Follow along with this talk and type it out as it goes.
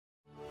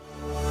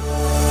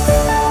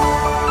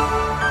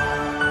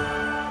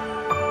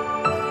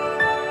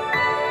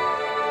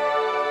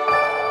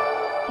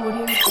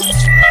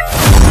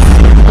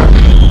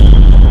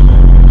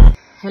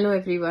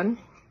everyone.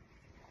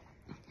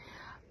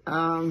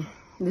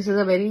 This is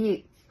a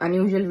very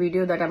unusual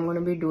video that I'm going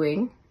to be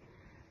doing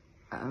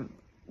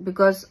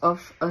because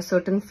of a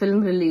certain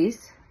film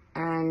release,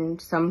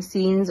 and some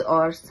scenes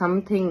or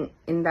something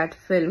in that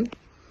film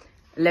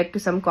led to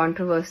some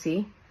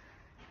controversy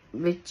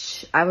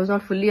which I was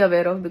not fully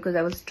aware of because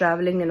I was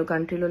traveling in a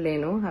country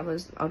Leno. I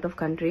was out of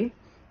country,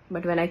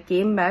 but when I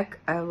came back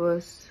I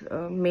was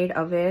made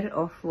aware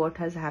of what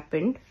has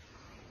happened.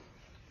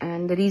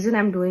 And the reason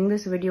I'm doing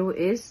this video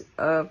is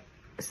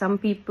some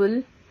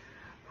people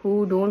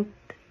who don't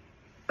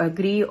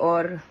agree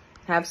or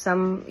have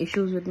some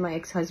issues with my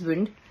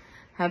ex-husband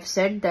have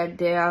said that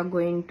they are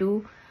going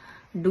to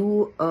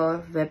do a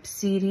web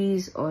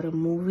series or a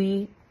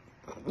movie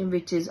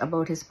which is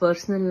about his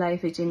personal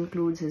life, which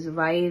includes his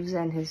wives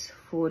and his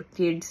 4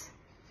 kids.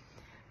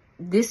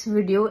 This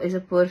video is a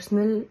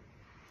personal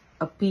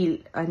appeal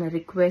and a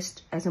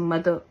request as a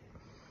mother.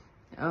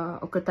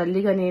 Oka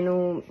talliga nenu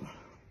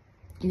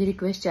ఇది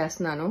request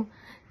చేస్తున్నాను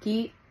కి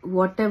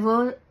whatever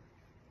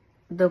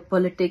the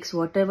politics,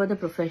 whatever the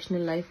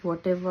professional life,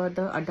 whatever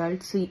the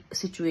adult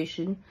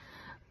situation,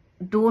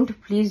 don't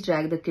please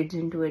drag the kids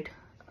into it.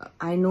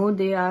 I know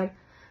they are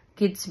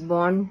kids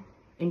born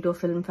into a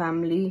film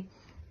family.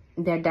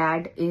 Their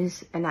dad is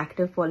an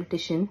active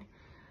politician.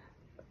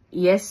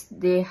 Yes,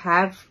 they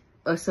have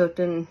a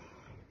certain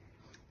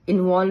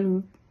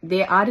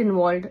they are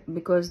involved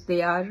because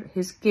they are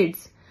his kids,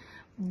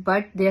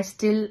 but they are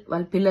still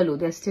pillalu,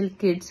 they are still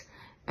kids,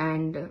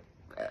 and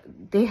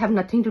they have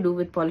nothing to do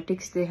with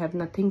politics. They have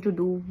nothing to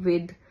do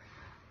with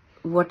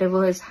whatever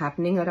is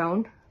happening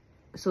around.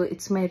 So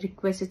it's my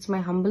request, it's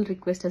my humble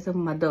request as a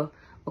mother.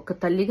 Oka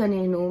talliga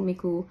nenu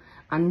meeku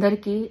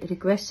andarki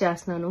request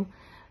chestunanu,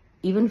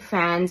 even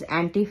fans,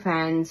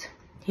 anti-fans,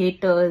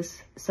 haters,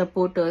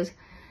 supporters,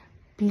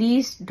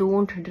 please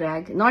don't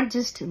drag not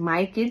just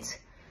my kids,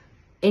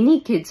 any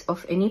kids of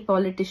any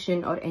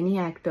politician or any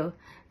actor,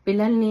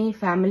 పిల్లల్ని,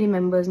 family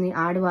మెంబర్స్ని,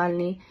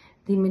 ఆడవాళ్ళని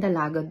దీని మీద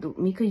లాగద్దు.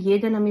 మీకు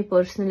ఏదైనా మీ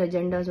personal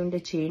agendas ఉంటే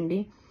చేయండి.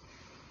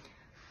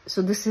 So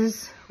this is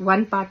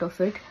one part of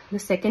it.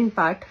 The second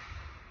part,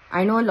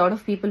 I know a lot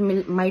of people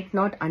might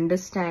not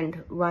understand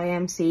why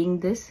I'm saying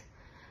this,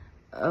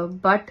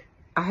 but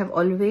I have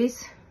always,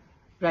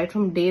 right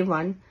from day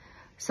one,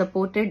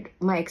 supported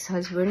my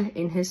ex-husband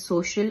in his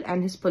social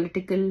and his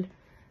political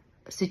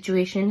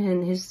situation,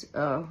 in his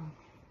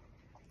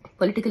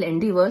political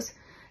endeavors.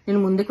 నేను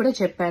ముందు కూడా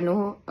చెప్పాను,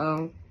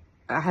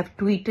 I have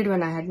tweeted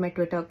when I had my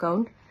Twitter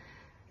account,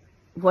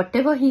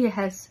 whatever he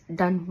has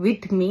done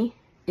with me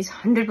is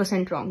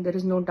 100% wrong. There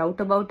is no doubt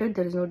about it.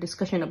 There is no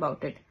discussion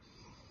about it.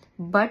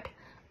 But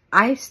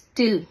I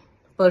still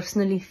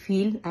personally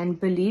feel and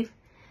believe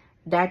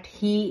that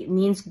he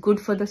means good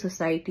for the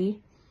society.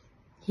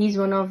 He's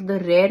one of the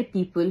rare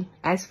people,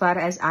 as far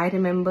as I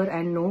remember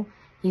and know,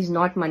 he's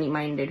not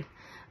money-minded.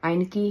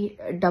 Ayniki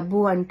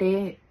dabbu ante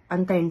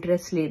anta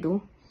interest ledu.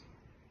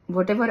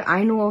 Whatever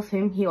I know of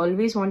him, he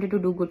always wanted to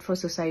do good for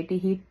society.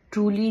 He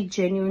truly,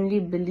 genuinely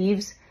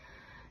believes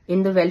in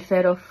the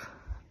welfare of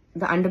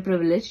the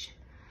underprivileged.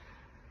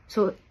 So,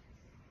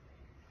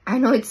 I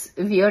know it's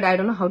weird, I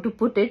don't know how to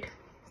put it.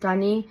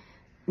 Kani,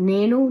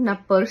 nenu na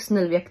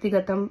personal,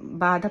 vyaktigatam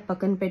baadha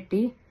pakan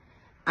petti,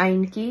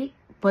 ఆయనకి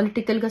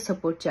political గా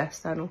support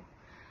చేస్తాను,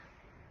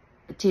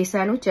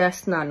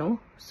 చేస్తున్నాను.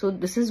 So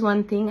this is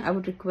one thing I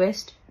would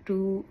request to,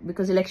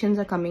 because elections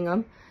are coming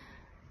up,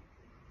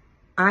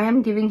 I am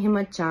giving him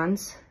a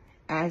chance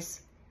as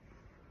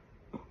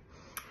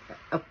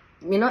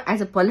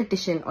as a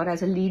politician or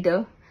as a leader.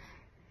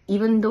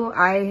 Even though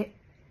I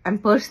am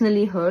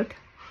personally hurt,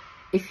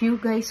 if you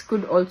guys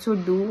could also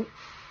do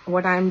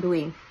what I am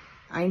doing,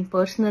 in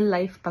personal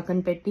life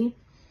pakan petti,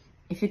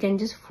 if you can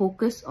just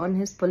focus on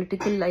his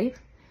political life,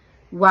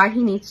 why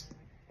he needs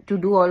to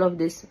do all of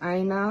this.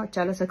 Aina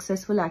chala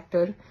successful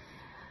actor.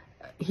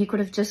 He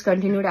could have just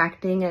continued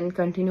acting and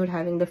continued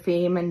having the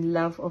fame and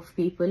love of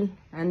people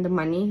and the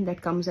money that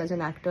comes as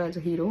an actor, as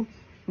a hero.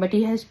 But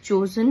he has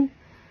chosen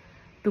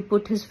to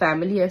put his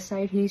family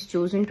aside. He's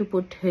chosen to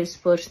put his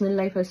personal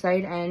life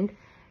aside, and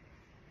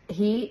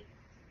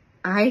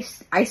I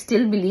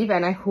still believe,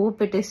 and I hope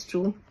it is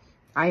true.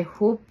 I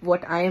hope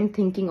what I am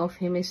thinking of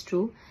him is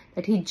true,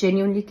 that he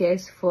genuinely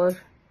cares for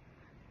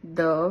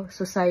the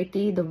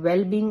society, the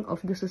well-being of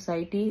the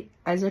society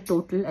as a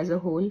total, as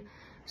a whole.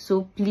 So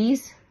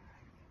please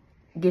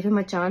give him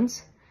a chance.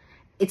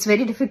 It's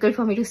very difficult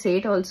for me to say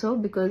it also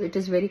because it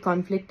is very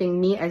conflicting.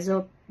 Me as a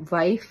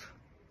wife,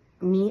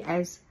 me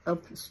as a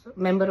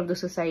member of the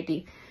society.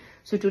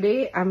 So today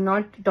I'm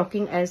not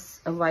talking as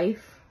a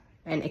wife,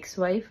 an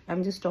ex-wife.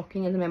 I'm just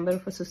talking as a member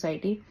of a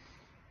society.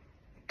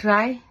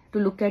 Try to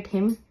look at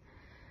him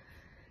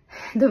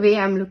the way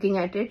I'm looking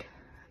at it.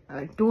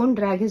 Don't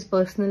drag his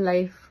personal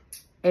life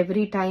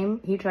every time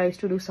he tries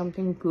to do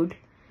something good.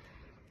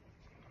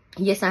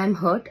 Yes, I'm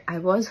hurt. I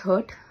was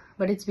hurt.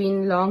 But it's been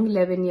long,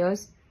 11 years.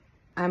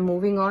 I'm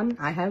moving on.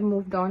 I have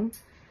moved on.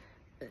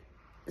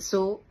 So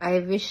I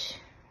wish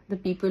the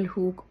people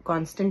who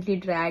constantly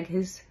drag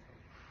his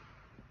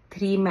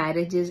 3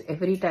 marriages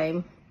every time,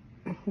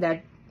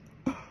 that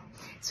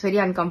It's very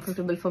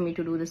uncomfortable for me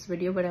to do this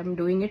video, but I'm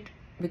doing it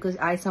because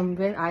I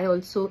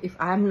also, if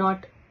I'm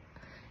not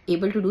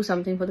able to do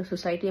something for the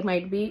society, I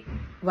might be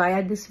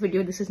via this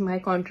video. This is my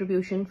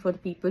contribution for the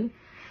people.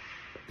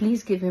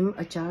 Please give him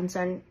a chance,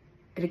 and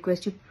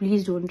request you,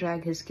 please don't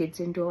drag his kids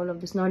into all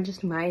of this. Not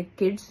just my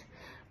kids,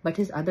 but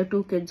his other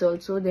 2 kids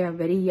also. They are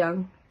very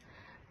young.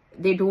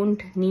 They don't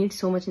need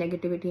so much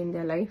negativity in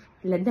their life.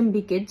 Let them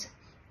be kids.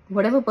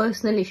 Whatever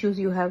personal issues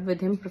you have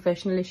with him,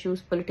 professional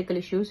issues, political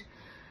issues,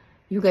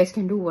 you guys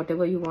can do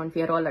whatever you want.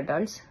 We are all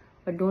adults,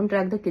 but don't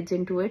drag the kids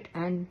into it,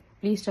 and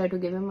please try to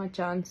give him a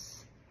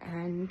chance.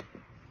 And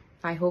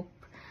I hope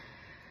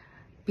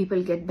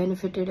people get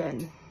benefited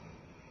and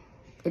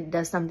it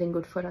does something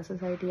good for our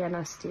society and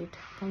our state.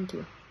 Thank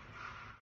you.